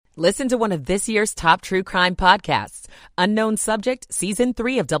Listen to one of this year's top true crime podcasts. Unknown Subject, Season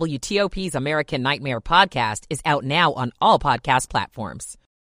 3 of WTOP's American Nightmare podcast is out now on all podcast platforms.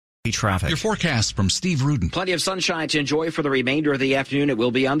 Traffic. Your forecast from Steve Rudin. Plenty of sunshine to enjoy for the remainder of the afternoon. It will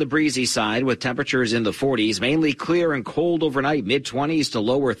be on the breezy side with temperatures in the 40s, mainly clear and cold overnight, mid-20s to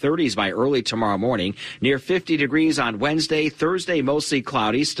lower 30s by early tomorrow morning. Near 50 degrees on Wednesday. Thursday, mostly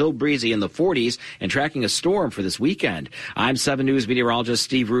cloudy, still breezy in the 40s, and tracking a storm for this weekend. I'm 7 News meteorologist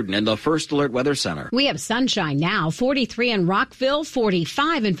Steve Rudin in the First Alert Weather Center. We have sunshine now, 43 in Rockville,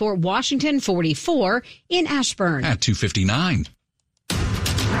 45 in Fort Washington, 44 in Ashburn. At 2:59.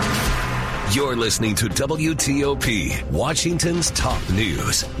 You're listening to WTOP, Washington's top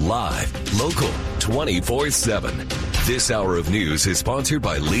news, live, local, 24/7. This hour of news is sponsored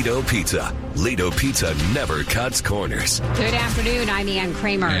by Lido Pizza. Lido Pizza never cuts corners. Good afternoon, I'm Ann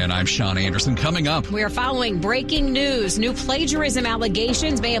Kramer. And I'm Sean Anderson. Coming up, we are following breaking news. New plagiarism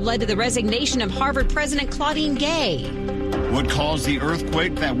allegations may have led to the resignation of Harvard President Claudine Gay. What caused the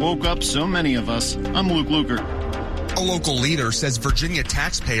earthquake that woke up so many of us? I'm Luke Luker. A local leader says Virginia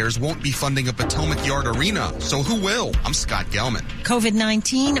taxpayers won't be funding a Potomac Yard arena. So who will? I'm Scott Gelman.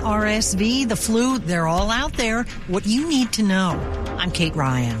 COVID-19, RSV, the flu, they're all out there. What you need to know. I'm Kate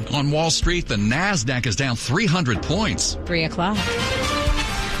Ryan. On Wall Street, the NASDAQ is down 300 points. 3 o'clock.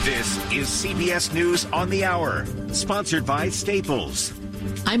 This is CBS News on the Hour, sponsored by Staples.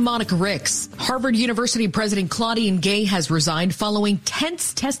 I'm Monica Ricks. Harvard University President Claudine Gay has resigned following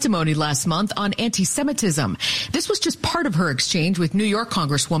tense testimony last month on anti-Semitism. This was just part of her exchange with New York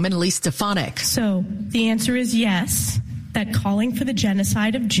Congresswoman Elise Stefanik. So the answer is yes, that calling for the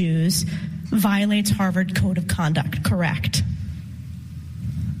genocide of Jews violates Harvard Code of Conduct, correct?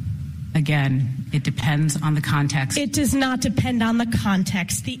 Again, it depends on the context. It does not depend on the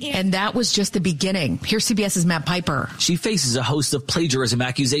context. And that was just the beginning. Here's CBS's Matt Piper. She faces a host of plagiarism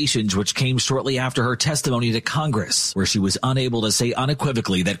accusations, which came shortly after her testimony to Congress, where she was unable to say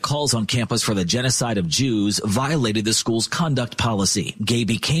unequivocally that calls on campus for the genocide of Jews violated the school's conduct policy. Gay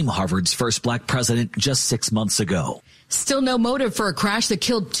became Harvard's first black president just 6 months ago. Still no motive for a crash that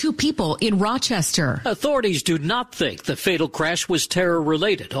killed 2 people in Rochester. Authorities do not think the fatal crash was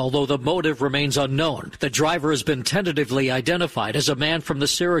terror-related, although the motive remains unknown. The driver has been tentatively identified as a man from the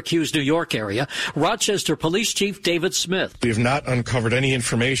Syracuse, New York area. Rochester Police Chief David Smith. We have not uncovered any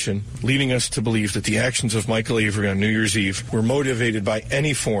information leading us to believe that the actions of Michael Avery on New Year's Eve were motivated by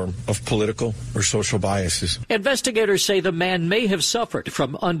any form of political or social biases. Investigators say the man may have suffered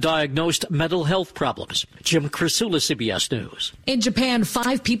from undiagnosed mental health problems. Jim Crisula, CBS News. In Japan,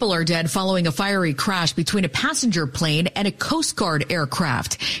 5 people are dead following a fiery crash between a passenger plane and a Coast Guard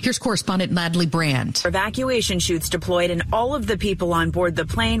aircraft. Here's correspondent Natalie Brand. Evacuation chutes deployed and all of the people on board the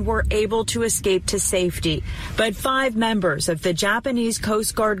plane were able to escape to safety. But 5 members of the Japanese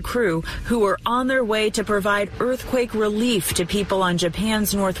Coast Guard crew who were on their way to provide earthquake relief to people on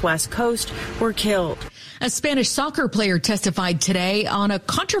Japan's northwest coast were killed. A Spanish soccer player testified today on a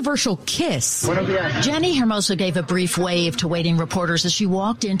controversial kiss. Jenny Hermoso gave a brief wave to waiting reporters as she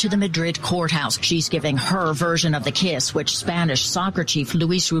walked into the Madrid courthouse. She's giving her version of the kiss, which Spanish soccer chief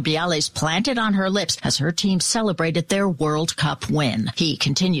Luis Rubiales planted on her lips as her team celebrated their World Cup win. He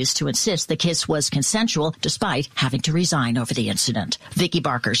continues to insist the kiss was consensual, despite having to resign over the incident. Vicky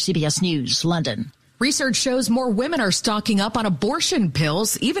Barker, CBS News, London. Research shows more women are stocking up on abortion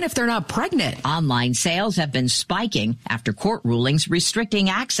pills, even if they're not pregnant. Online sales have been spiking after court rulings restricting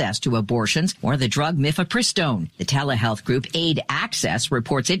access to abortions or the drug mifepristone. The telehealth group Aid Access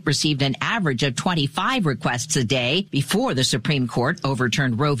reports it received an average of 25 requests a day before the Supreme Court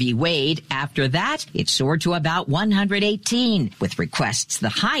overturned Roe v. Wade. After that, it soared to about 118, with requests the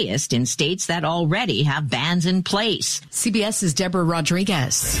highest in states that already have bans in place. CBS's Deborah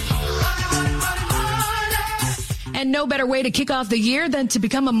Rodriguez. And no better way to kick off the year than to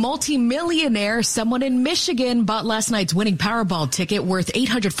become a multimillionaire. Someone in Michigan bought last night's winning Powerball ticket worth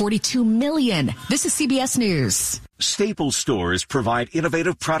 $842 million. This is CBS News. Staples stores provide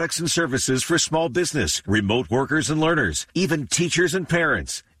innovative products and services for small business, remote workers and learners, even teachers and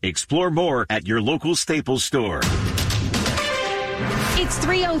parents. Explore more at your local Staples store. It's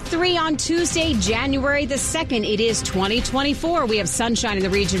 3:03 on Tuesday, January the 2nd. It is 2024. We have sunshine in the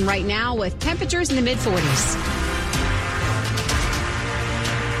region right now with temperatures in the mid-40s.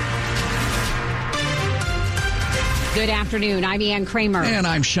 Good afternoon. I'm Ann Kramer. And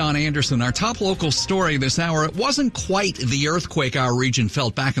I'm Sean Anderson. Our top local story this hour, it wasn't quite the earthquake our region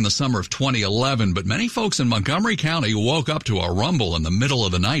felt back in the summer of 2011, but many folks in Montgomery County woke up to a rumble in the middle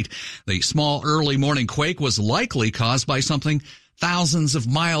of the night. The small early morning quake was likely caused by something thousands of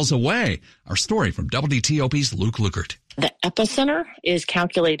miles away. Our story from WTOP's Luke Lukert. The epicenter is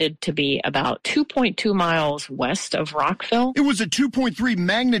calculated to be about 2.2 miles west of Rockville. It was a 2.3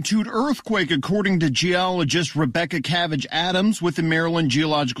 magnitude earthquake, according to geologist Rebecca Cabbage Adams with the Maryland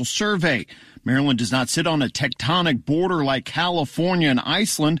Geological Survey. Maryland does not sit on a tectonic border like California and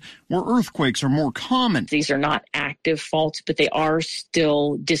Iceland, where earthquakes are more common. These are not active faults, but they are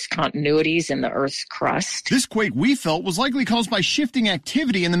still discontinuities in the Earth's crust. This quake, we felt, was likely caused by shifting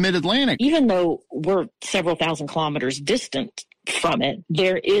activity in the mid-Atlantic. Even though we're several thousand kilometers distant from it,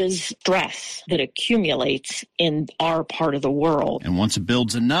 there is stress that accumulates in our part of the world. And once it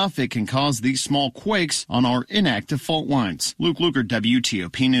builds enough, it can cause these small quakes on our inactive fault lines. Luke Luker,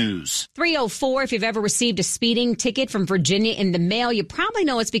 WTOP News. 304, if you've ever received a speeding ticket from Virginia in the mail, you probably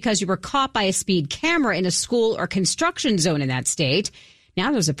know it's because you were caught by a speed camera in a school or construction zone in that state.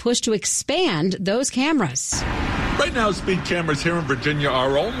 Now there's a push to expand those cameras. Right now, speed cameras here in Virginia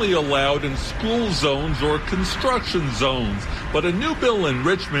are only allowed in school zones or construction zones. But a new bill in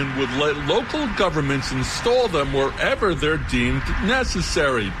Richmond would let local governments install them wherever they're deemed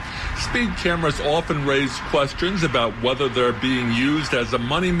necessary. Speed cameras often raise questions about whether they're being used as a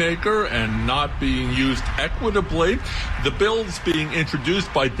moneymaker and not being used equitably. The bill's being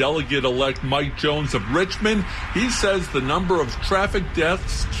introduced by Delegate-elect Mike Jones of Richmond. He says the number of traffic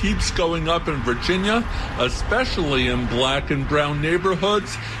deaths keeps going up in Virginia, especially in black and brown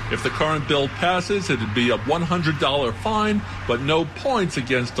neighborhoods. If the current bill passes, it'd be a $100 fine, but no points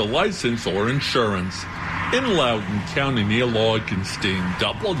against a license or insurance. In Loudoun County, Neil Augenstein,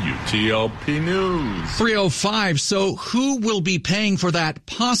 WTOP News. 305. So who will be paying for that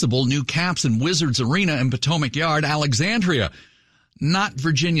possible new Caps and Wizards arena in Potomac Yard, Alexandria? Not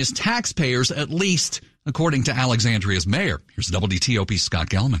Virginia's taxpayers, at least according to Alexandria's mayor. Here's WTOP's Scott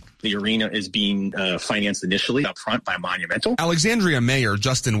Gelman. The arena is being financed initially up front by Monumental. Alexandria Mayor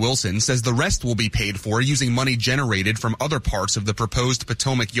Justin Wilson says the rest will be paid for using money generated from other parts of the proposed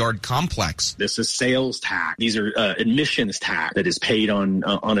Potomac Yard complex. This is sales tax. These are admissions tax that is paid on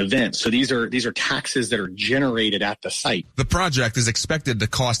events. So these are taxes that are generated at the site. The project is expected to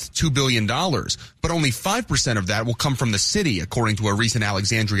cost $2 billion, but only 5% of that will come from the city, according to a recent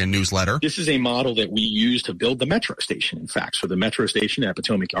Alexandria newsletter. This is a model that we use to build the metro station, in fact. So the metro station at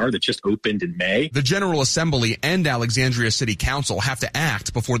Potomac Yard that just opened in May. The General Assembly and Alexandria City Council have to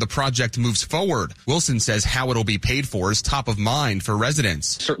act before the project moves forward. Wilson says how it'll be paid for is top of mind for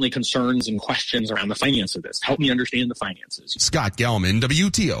residents. Certainly concerns and questions around the finance of this. Help me understand the finances. Scott Gelman,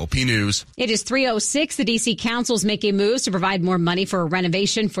 WTOP News. It is 3:06. The D.C. Council is making moves to provide more money for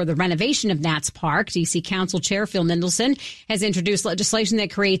the renovation of Nats Park. D.C. Council Chair Phil Mendelson has introduced legislation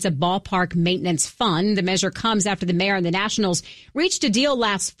that creates a ballpark maintenance fund. The measure comes after the mayor and the Nationals reached a deal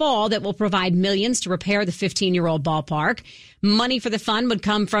last fall that will provide millions to repair the 15-year-old ballpark. Money for the fund would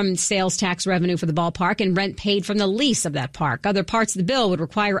come from sales tax revenue for the ballpark and rent paid from the lease of that park. Other parts of the bill would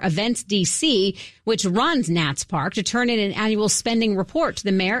require Events DC, which runs Nats Park, to turn in an annual spending report to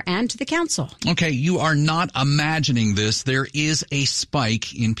the mayor and to the council. Okay, you are not imagining this. There is a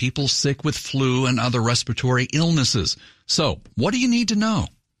spike in people sick with flu and other respiratory illnesses. So, what do you need to know?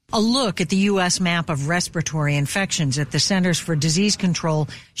 A look at the U.S. map of respiratory infections at the Centers for Disease Control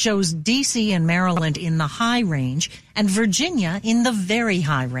shows D.C. and Maryland in the high range and Virginia in the very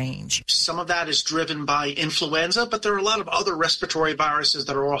high range. Some of that is driven by influenza, but there are a lot of other respiratory viruses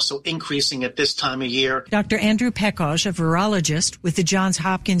that are also increasing at this time of year. Dr. Andrew Pekos, a virologist with the Johns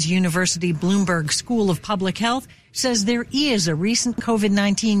Hopkins University Bloomberg School of Public Health, says there is a recent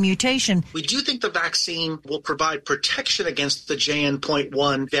COVID-19 mutation. We do think the vaccine will provide protection against the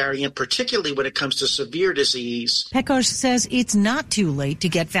JN.1 variant, particularly when it comes to severe disease. Pekos says it's not too late to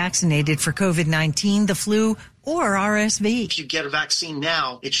get vaccinated for COVID-19, the flu, or RSV. If you get a vaccine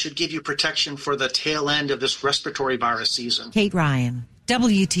now, it should give you protection for the tail end of this respiratory virus season. Kate Ryan,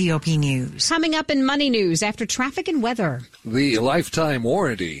 WTOP News. Coming up in Money News after traffic and weather. The lifetime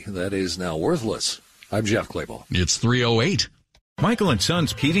warranty that is now worthless. I'm Jeff Clable. It's 3:08. Michael &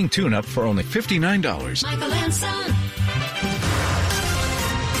 Son's heating tune-up for only $59. Michael & Son.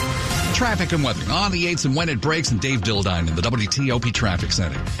 Traffic and weather on the 8s and when it breaks, and Dave Dildine in the WTOP Traffic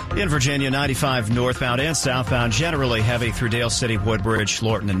Center. In Virginia, 95 northbound and southbound, generally heavy through Dale City, Woodbridge,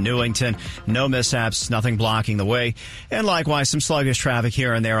 Lorton, and Newington. No mishaps, nothing blocking the way. And likewise, some sluggish traffic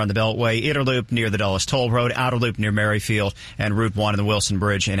here and there on the Beltway, Inner Loop near the Dulles Toll Road, Outer Loop near Merrifield, and Route 1 and the Wilson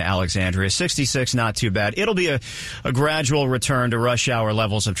Bridge in Alexandria. 66, not too bad. It'll be a gradual return to rush hour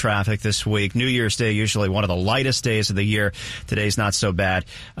levels of traffic this week. New Year's Day, usually one of the lightest days of the year. Today's not so bad.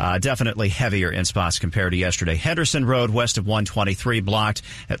 Definitely heavier in spots compared to yesterday. Henderson Road west of 123 blocked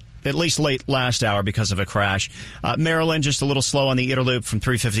at least late last hour because of a crash. Maryland just a little slow on the Inner Loop from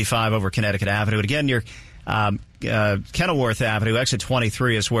 355 over Connecticut Avenue. And again, you're Kenilworth Avenue, exit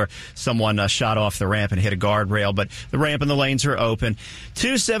 23 is where someone shot off the ramp and hit a guardrail, but the ramp and the lanes are open.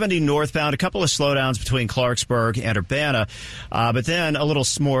 270 northbound, a couple of slowdowns between Clarksburg and Urbana, but then a little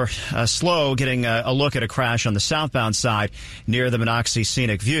more slow getting a look at a crash on the southbound side near the Monocacy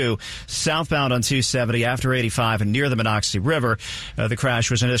Scenic View. Southbound on 270 after 85 and near the Monocacy River, the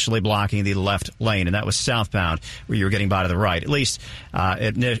crash was initially blocking the left lane, and that was southbound where you were getting by to the right, at least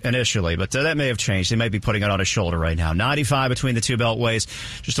initially, but that may have changed. They may be putting it on his shoulder right now. 95 between the two beltways,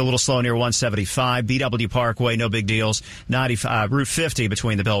 just a little slow near 175. BW Parkway, no big deals. Route 50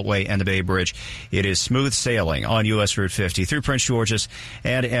 between the Beltway and the Bay Bridge. It is smooth sailing on U.S. Route 50 through Prince George's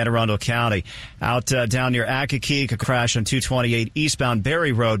and Anne Arundel County. Out down near Accokeek, a crash on 228 eastbound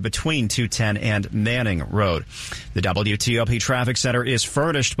Berry Road between 210 and Manning Road. The WTOP Traffic Center is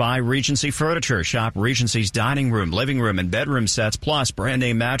furnished by Regency Furniture. Shop Regency's dining room, living room, and bedroom sets, plus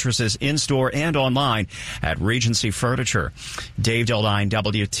brand-name mattresses in-store and online at Regency Furniture. Dave Dildine,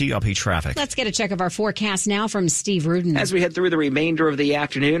 WTOP Traffic. Let's get a check of our forecast now from Steve Rudin. As we head through the remainder of the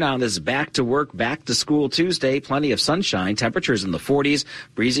afternoon on this back-to-work, back-to-school Tuesday, plenty of sunshine, temperatures in the 40s,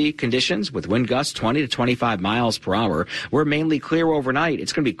 breezy conditions with wind gusts 20 to 25 miles per hour. We're mainly clear overnight.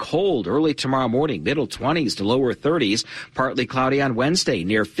 It's going to be cold early tomorrow morning, middle 20s to lower 30s, partly cloudy on Wednesday,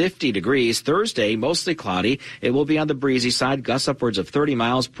 near 50 degrees. Thursday, mostly cloudy. It will be on the breezy side, gusts upwards of 30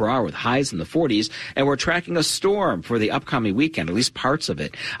 miles per hour with highs in the 40s, and we're tracking a storm for the upcoming weekend, at least parts of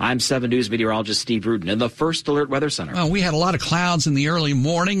it. I'm 7 News meteorologist Steve Rudin in the First Alert Weather Center. Well, we had a lot of clouds in the early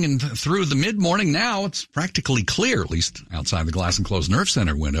morning and through the mid-morning. Now it's practically clear, at least outside the Glass Enclosed Nerve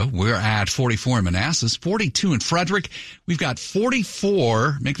Center window. We're at 44 in Manassas, 42 in Frederick. We've got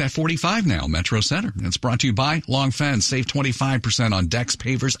 44, make that 45 now, Metro Center. It's brought to you by Long Fence. Save 25% on decks,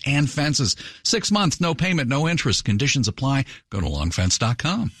 pavers, and fences. 6 months, no payment, no interest. Conditions apply. Go to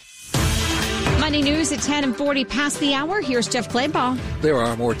longfence.com. Money News at 10 and 40 past the hour. Here's Jeff Claybaugh. There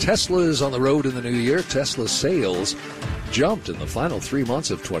are more Teslas on the road in the new year. Tesla sales jumped in the final 3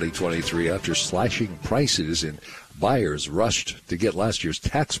 months of 2023 after slashing prices and buyers rushed to get last year's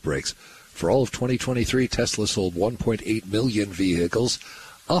tax breaks. For all of 2023, Tesla sold 1.8 million vehicles,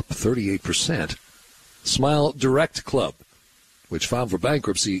 up 38%. Smile Direct Club, which filed for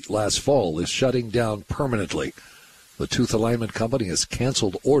bankruptcy last fall, is shutting down permanently. The tooth alignment company has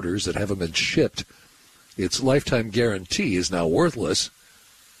canceled orders that haven't been shipped. Its lifetime guarantee is now worthless.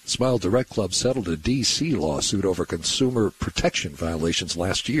 Smile Direct Club settled a D.C. lawsuit over consumer protection violations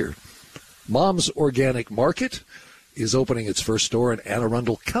last year. Mom's Organic Market is opening its first store in Anne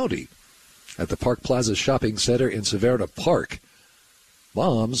Arundel County at the Park Plaza Shopping Center in Severna Park.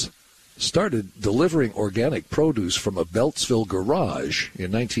 Mom's started delivering organic produce from a Beltsville garage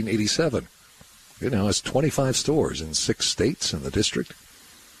in 1987. It now has 25 stores in 6 states in the district.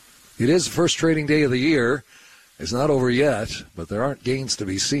 It is the first trading day of the year. It's not over yet, but there aren't gains to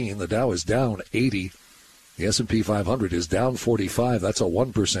be seen. The Dow is down 80. The S&P 500 is down 45. That's a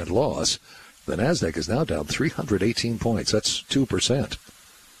 1% loss. The Nasdaq is now down 318 points. That's 2%.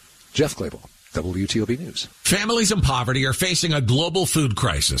 Jeff Claybaugh, WTOP News. Families in poverty are facing a global food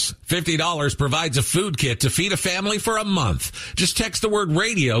crisis. $50 provides a food kit to feed a family for a month. Just text the word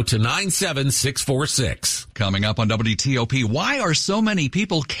radio to 97646. Coming up on WTOP, why are so many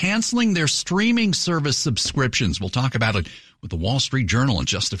people canceling their streaming service subscriptions? We'll talk about it with the Wall Street Journal in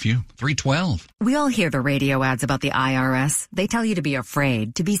just a few. 3:12. We all hear the radio ads about the IRS. They tell you to be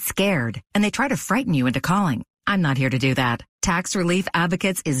afraid, to be scared, and they try to frighten you into calling. I'm not here to do that. Tax Relief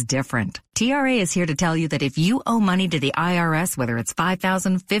Advocates is different. TRA is here to tell you that if you owe money to the IRS, whether it's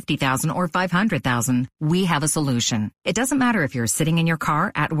 $5,000, $50,000, or $500,000, we have a solution. It doesn't matter if you're sitting in your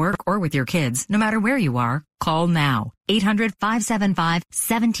car, at work, or with your kids. No matter where you are, call now.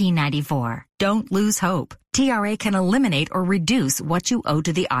 800-575-1794. Don't lose hope. TRA can eliminate or reduce what you owe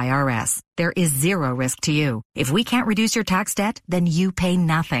to the IRS. There is zero risk to you. If we can't reduce your tax debt, then you pay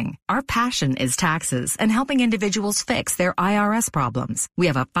nothing. Our passion is taxes and helping individuals fix their IRS problems. We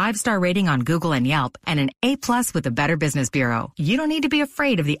have a 5-star rating on Google and Yelp and an A+ with the Better Business Bureau. You don't need to be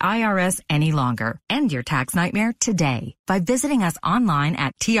afraid of the IRS any longer. End your tax nightmare today by visiting us online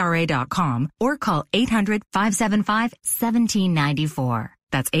at TRA.com or call 800-575-1794.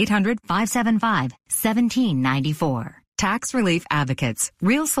 That's 800-575-1794. Tax Relief Advocates.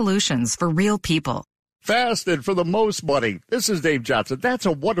 Real solutions for real people. Fast and for the most money. This is Dave Johnson. That's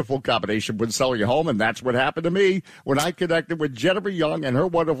a wonderful combination when selling a home, and that's what happened to me when I connected with Jennifer Young and her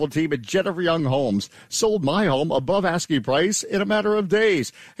wonderful team at Jennifer Young Homes. Sold my home above asking price in a matter of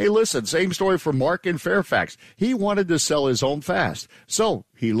days. Hey, listen, same story for Mark in Fairfax. He wanted to sell his home fast. So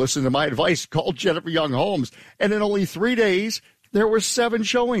he listened to my advice, called Jennifer Young Homes, and in only 3 days, There were 7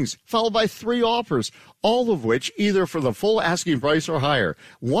 showings, followed by 3 offers, all of which either for the full asking price or higher,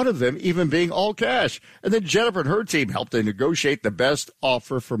 one of them even being all cash. And then Jennifer and her team helped to negotiate the best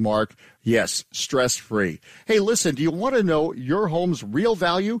offer for Mark. Yes, stress-free. Hey, listen, do you want to know your home's real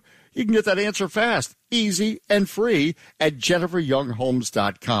value? You can get that answer fast, easy, and free at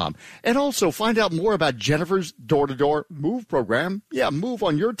JenniferYoungHomes.com. And also find out more about Jennifer's door-to-door move program. Yeah, move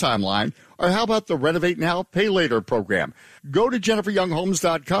on your timeline. Or how about the Renovate Now, Pay Later program? Go to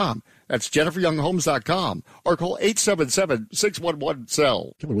JenniferYoungHomes.com. That's JenniferYoungHomes.com. Or call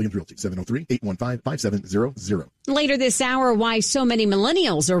 877-611-SELL. Keller Williams Realty, 703-815-5700. Later this hour, why so many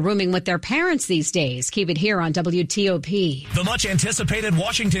millennials are rooming with their parents these days. Keep it here on WTOP. The much-anticipated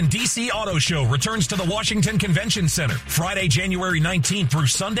Washington, D.C. Auto Show returns to the Washington Convention Center Friday, January 19th through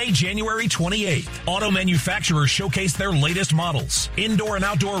Sunday, January 28th. Auto manufacturers showcase their latest models. Indoor and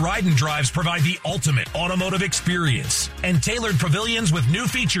outdoor ride and drives provide the ultimate automotive experience. And tailored pavilions with new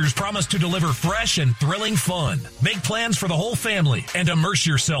features promise to deliver fresh and thrilling fun. Make plans for the whole family and immerse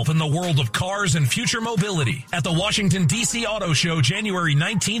yourself in the world of cars and future mobility at the Washington, D.C. Auto Show, January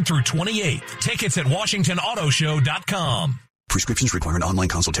 19th through 28th. Tickets at WashingtonAutoShow.com. Prescriptions require an online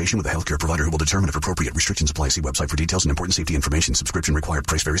consultation with a healthcare provider who will determine if appropriate restrictions apply. See website for details and important safety information. Subscription required.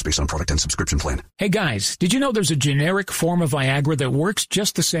 Price varies based on product and subscription plan. Hey guys, did you know there's a generic form of Viagra that works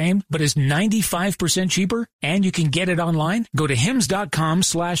just the same, but is 95% cheaper? And you can get it online? Go to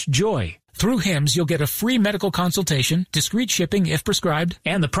hims.com/joy. Through HIMS, you'll get a free medical consultation, discreet shipping if prescribed,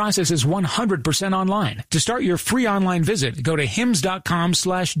 and the process is 100% online. To start your free online visit, go to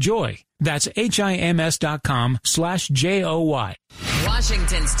hims.com/joy. That's HIMS.com/JOY.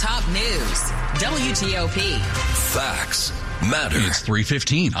 Washington's top news, WTOP. Facts matter. It's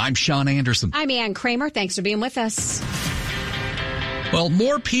 3:15. I'm Sean Anderson. I'm Ann Kramer. Thanks for being with us. Well,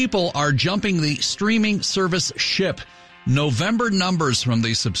 more people are jumping the streaming service ship. November numbers from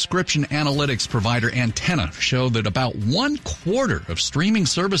the subscription analytics provider Antenna show that about 1/4 of streaming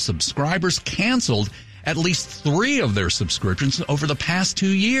service subscribers canceled at least 3 of their subscriptions over the past 2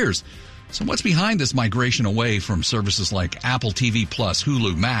 years. So what's behind this migration away from services like Apple TV Plus,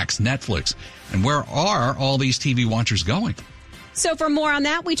 Hulu, Max, Netflix? And where are all these TV watchers going? So for more on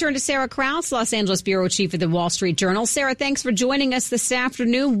that, we turn to Sarah Krause, Los Angeles bureau chief of the Wall Street Journal. Sarah, thanks for joining us this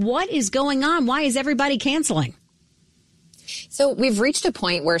afternoon. What is going on? Why is everybody canceling? So we've reached a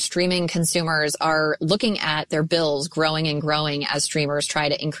point where streaming consumers are looking at their bills growing and growing as streamers try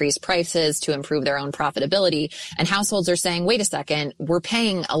to increase prices to improve their own profitability. And households are saying, wait a second, we're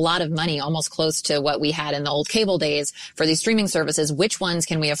paying a lot of money, almost close to what we had in the old cable days for these streaming services. Which ones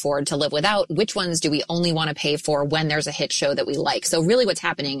can we afford to live without? Which ones do we only want to pay for when there's a hit show that we like? So really what's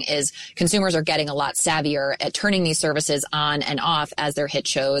happening is consumers are getting a lot savvier at turning these services on and off as their hit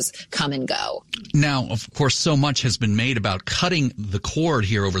shows come and go. Now, of course, so much has been made about cutting the cord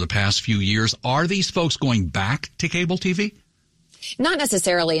here over the past few years. Are these folks going back to cable TV? Not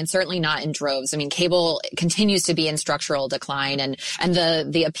necessarily, and certainly not in droves. I mean, cable continues to be in structural decline, and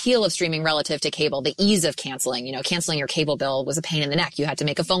the appeal of streaming relative to cable, the ease of canceling, canceling your cable bill was a pain in the neck. You had to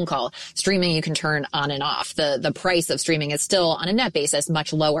make a phone call. Streaming, you can turn on and off. The price of streaming is still on a net basis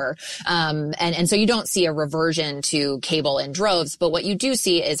much lower. And so you don't see a reversion to cable in droves, but what you do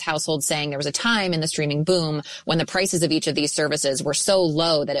see is households saying there was a time in the streaming boom when the prices of each of these services were so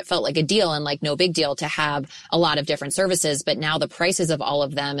low that it felt like a deal and like no big deal to have a lot of different services, but now the prices of all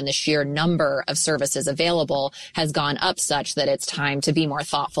of them and the sheer number of services available has gone up such that it's time to be more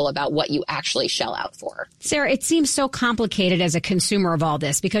thoughtful about what you actually shell out for. Sarah, it seems so complicated as a consumer of all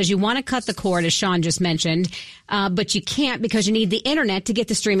this because you want to cut the cord, as Sean just mentioned, but you can't because you need the internet to get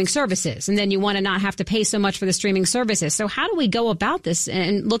the streaming services. And then you want to not have to pay so much for the streaming services. So how do we go about this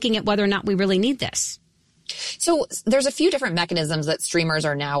and looking at whether or not we really need this? So there's a few different mechanisms that streamers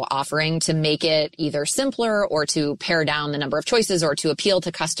are now offering to make it either simpler or to pare down the number of choices or to appeal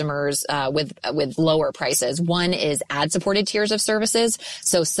to customers with lower prices. One is ad-supported tiers of services.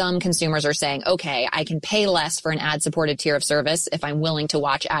 So some consumers are saying, okay, I can pay less for an ad-supported tier of service if I'm willing to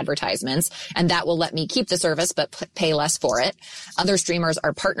watch advertisements, and that will let me keep the service but pay less for it. Other streamers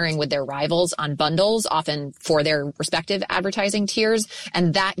are partnering with their rivals on bundles, often for their respective advertising tiers,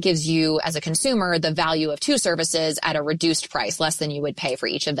 and that gives you, as a consumer, the value of 2 services at a reduced price, less than you would pay for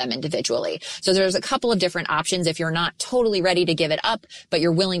each of them individually. So there's a couple of different options if you're not totally ready to give it up, but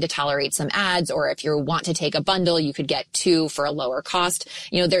you're willing to tolerate some ads, or if you want to take a bundle, you could get 2 for a lower cost.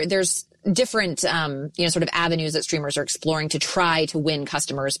 There's different, sort of avenues that streamers are exploring to try to win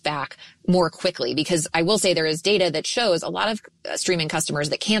customers back more quickly. Because I will say there is data that shows a lot of streaming customers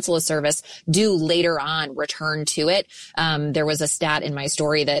that cancel a service do later on return to it. There was a stat in my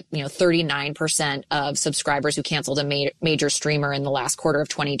story that, 39% of subscribers who canceled a major streamer in the last quarter of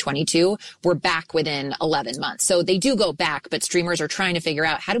 2022 were back within 11 months. So they do go back, but streamers are trying to figure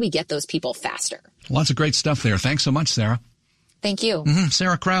out how do we get those people faster. Lots of great stuff there. Thanks so much, Sarah. Thank you.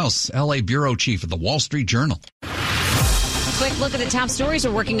 Sarah Krause, L.A. Bureau Chief at the Wall Street Journal. Quick look at the top stories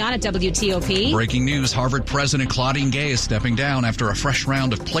we're working on at WTOP. Breaking news, Harvard President Claudine Gay is stepping down after a fresh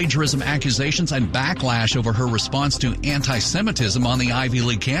round of plagiarism accusations and backlash over her response to anti-Semitism on the Ivy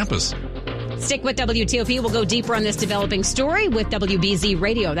League campus. Stick with WTOP. We'll go deeper on this developing story with WBZ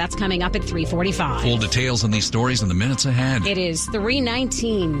Radio. That's coming up at 3:45. Full details on these stories in the minutes ahead. It is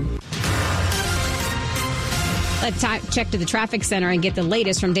 3:19. Let's check to the traffic center and get the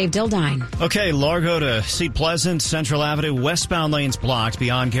latest from Dave Dildine. Okay, Largo to Seat Pleasant, Central Avenue, westbound lanes blocked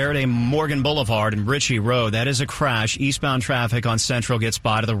beyond Garrett A. Morgan Boulevard and Ritchie Road. That is a crash. Eastbound traffic on Central gets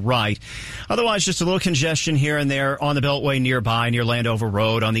by to the right. Otherwise, just a little congestion here and there on the Beltway nearby, near Landover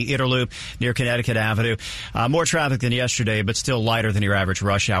Road, on the Interloop near Connecticut Avenue. More traffic than yesterday, but still lighter than your average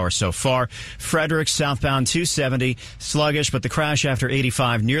rush hour so far. Frederick, southbound 270, sluggish, but the crash after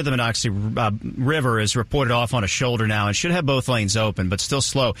 85 near the Monocacy River is reported off on a shoulder now and should have both lanes open, but still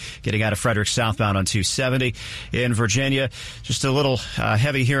slow getting out of Frederick southbound on 270. In Virginia, just a little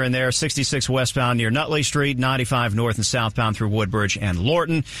heavy here and there. 66 westbound near Nutley Street, 95 north and southbound through Woodbridge and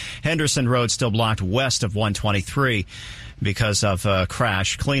Lorton. Henderson Road still blocked west of 123 because of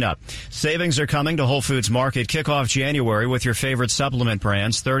crash cleanup. Savings are coming to Whole Foods Market. Kick off January with your favorite supplement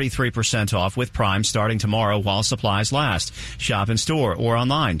brands. 33% off with Prime starting tomorrow while supplies last. Shop in store or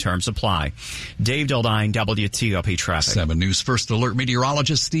online. Terms apply. Dave Dildine, WTOP Traffic. 7 News First Alert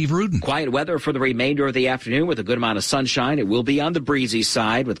meteorologist Steve Rudin. Quiet weather for the remainder of the afternoon with a good amount of sunshine. It will be on the breezy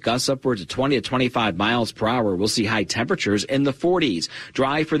side with gusts upwards of 20 to 25 miles per hour. We'll see high temperatures in the 40s.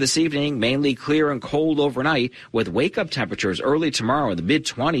 Dry for this evening, mainly clear and cold overnight with wake-up temperatures early tomorrow in the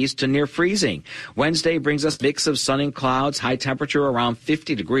mid-20s to near freezing. Wednesday brings us a mix of sun and clouds, high temperature around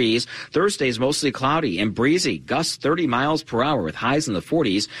 50 degrees. Thursday is mostly cloudy and breezy, gusts 30 miles per hour with highs in the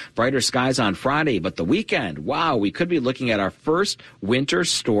 40s. Brighter skies on Friday, but the weekend, wow, we could be looking at our first winter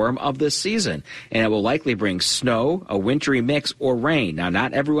storm of the season, and it will likely bring snow, a wintry mix, or rain. Now,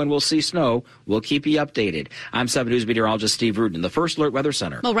 not everyone will see snow. We'll keep you updated. I'm 7 News meteorologist Steve Rudin, the First Alert Weather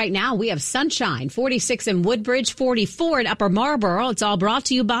Center. Well, right now we have sunshine, 46 in Woodbridge, 44 in Upper Marlboro. It's all brought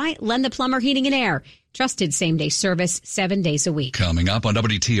to you by Len the Plumber Heating and Air. Trusted same-day service 7 days a week. Coming up on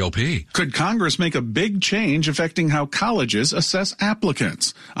WTOP. Could Congress make a big change affecting how colleges assess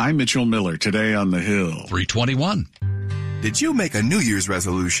applicants? I'm Mitchell Miller, today on The Hill. 321. Did you make a New Year's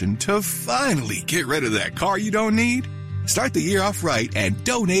resolution to finally get rid of that car you don't need? Start the year off right and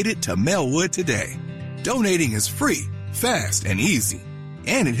donate it to Melwood today. Donating is free, fast, and easy.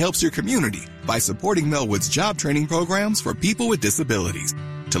 And it helps your community by supporting Melwood's job training programs for people with disabilities.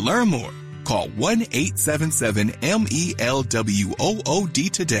 To learn more, call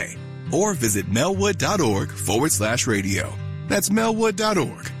 1-877-MELWOOD today or visit melwood.org/radio. That's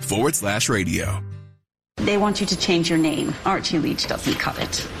melwood.org/radio. They want you to change your name. Archie Leach doesn't cut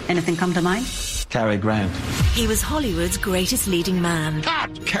it. Anything come to mind? Cary Grant. He was Hollywood's greatest leading man.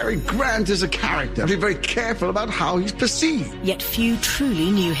 Cary Grant is a character. Be very careful about how he's perceived. Yet few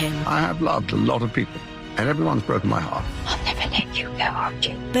truly knew him. I have loved a lot of people, and everyone's broken my heart. I'll never let you go,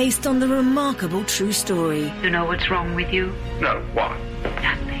 Archie. Based on the remarkable true story. You know what's wrong with you? No, what?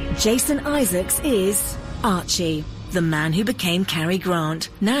 Nothing. Jason Isaacs is Archie, the man who became Cary Grant,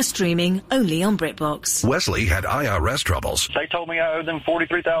 now streaming only on BritBox. Wesley had IRS troubles. They told me I owed them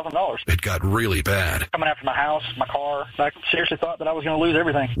 $43,000. It got really bad. Coming after my house, my car. I seriously thought that I was going to lose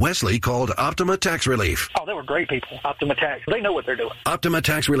everything. Wesley called Optima Tax Relief. Oh, they were great people. Optima Tax. They know what they're doing. Optima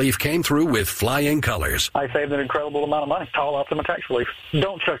Tax Relief came through with flying colors. I saved an incredible amount of money. Call Optima Tax Relief.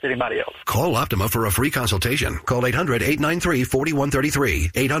 Don't trust anybody else. Call Optima for a free consultation. Call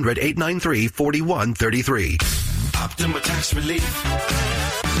 800-893-4133. 800-893-4133. Optima Tax Relief.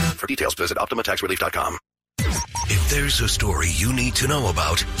 For details, visit OptimaTaxRelief.com. If there's a story you need to know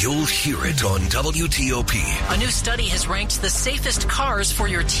about, you'll hear it on WTOP. A new study has ranked the safest cars for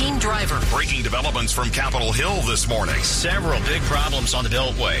your teen driver. Breaking developments from Capitol Hill this morning. Several big problems on the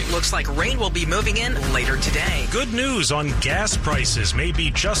Beltway. Looks like rain will be moving in later today. Good news on gas prices may be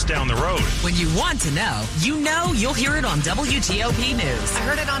just down the road. When you want to know, you'll hear it on WTOP News. I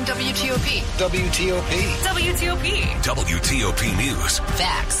heard it on WTOP. WTOP. WTOP. WTOP News.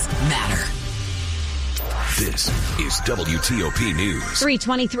 Facts matter. This is WTOP News.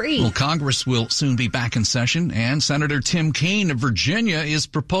 3:23. Well, Congress will soon be back in session, and Senator Tim Kaine of Virginia is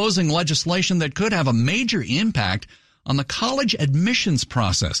proposing legislation that could have a major impact on the college admissions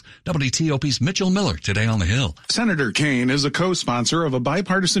process. WTOP's Mitchell Miller today on the Hill. Senator Kaine is a co-sponsor of a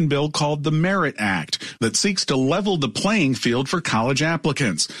bipartisan bill called the Merit Act that seeks to level the playing field for college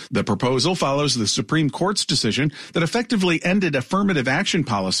applicants. The proposal follows the Supreme Court's decision that effectively ended affirmative action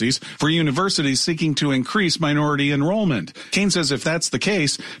policies for universities seeking to increase minority enrollment. Kaine says if that's the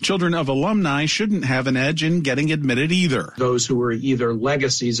case, children of alumni shouldn't have an edge in getting admitted either. Those who were either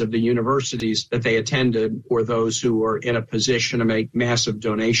legacies of the universities that they attended or those who were in a position to make massive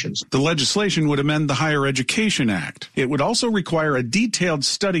donations. The legislation would amend the Higher Education Act. It would also require a detailed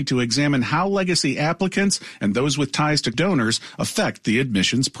study to examine how legacy applicants and those with ties to donors affect the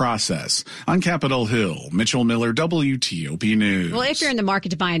admissions process. On Capitol Hill, Mitchell Miller, WTOP News. Well, if you're in the market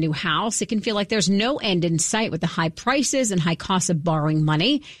to buy a new house, it can feel like there's no end in sight with the high prices and high costs of borrowing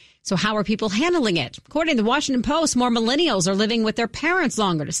money. So how are people handling it? According to the Washington Post, more millennials are living with their parents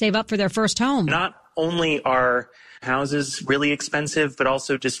longer to save up for their first home. Not only are houses really expensive, but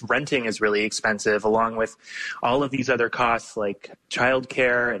also just renting is really expensive, along with all of these other costs like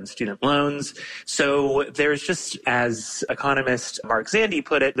childcare and student loans. So there's just, as economist Mark Zandi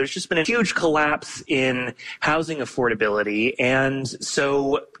put it, there's just been a huge collapse in housing affordability. And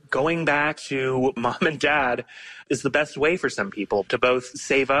so going back to mom and dad is the best way for some people to both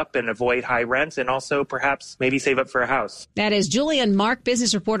save up and avoid high rents and also perhaps maybe save up for a house. That is Julian Mark,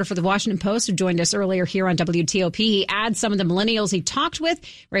 business reporter for the Washington Post, who joined us earlier here on WTOP. He adds some of the millennials he talked with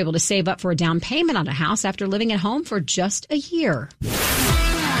were able to save up for a down payment on a house after living at home for just a year.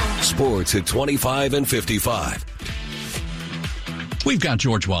 Sports at 25 and 55. We've got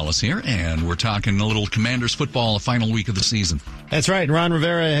George Wallace here, and we're talking a little Commanders football, the final week of the season. That's right. Ron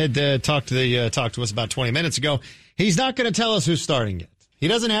Rivera had talked to us about 20 minutes ago. He's not going to tell us who's starting yet. He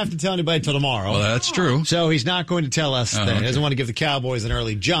doesn't have to tell anybody till tomorrow. Well, that's true. So he's not going to tell us that. Okay. He doesn't want to give the Cowboys an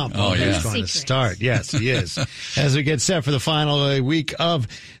early jump on who's going to start. Yes, he is. As we get set for the final week of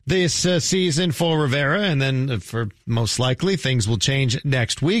this season for Rivera, and then for most likely things will change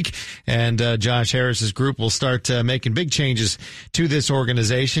next week. And Josh Harris's group will start making big changes to this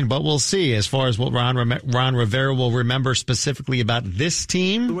organization. But we'll see as far as what Ron Rivera will remember specifically about this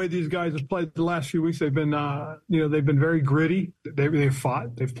team. The way these guys have played the last few weeks, they've been, they've been very gritty. They've fought.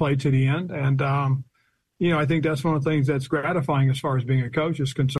 They've played to the end. And, I think that's one of the things that's gratifying as far as being a coach is concerned.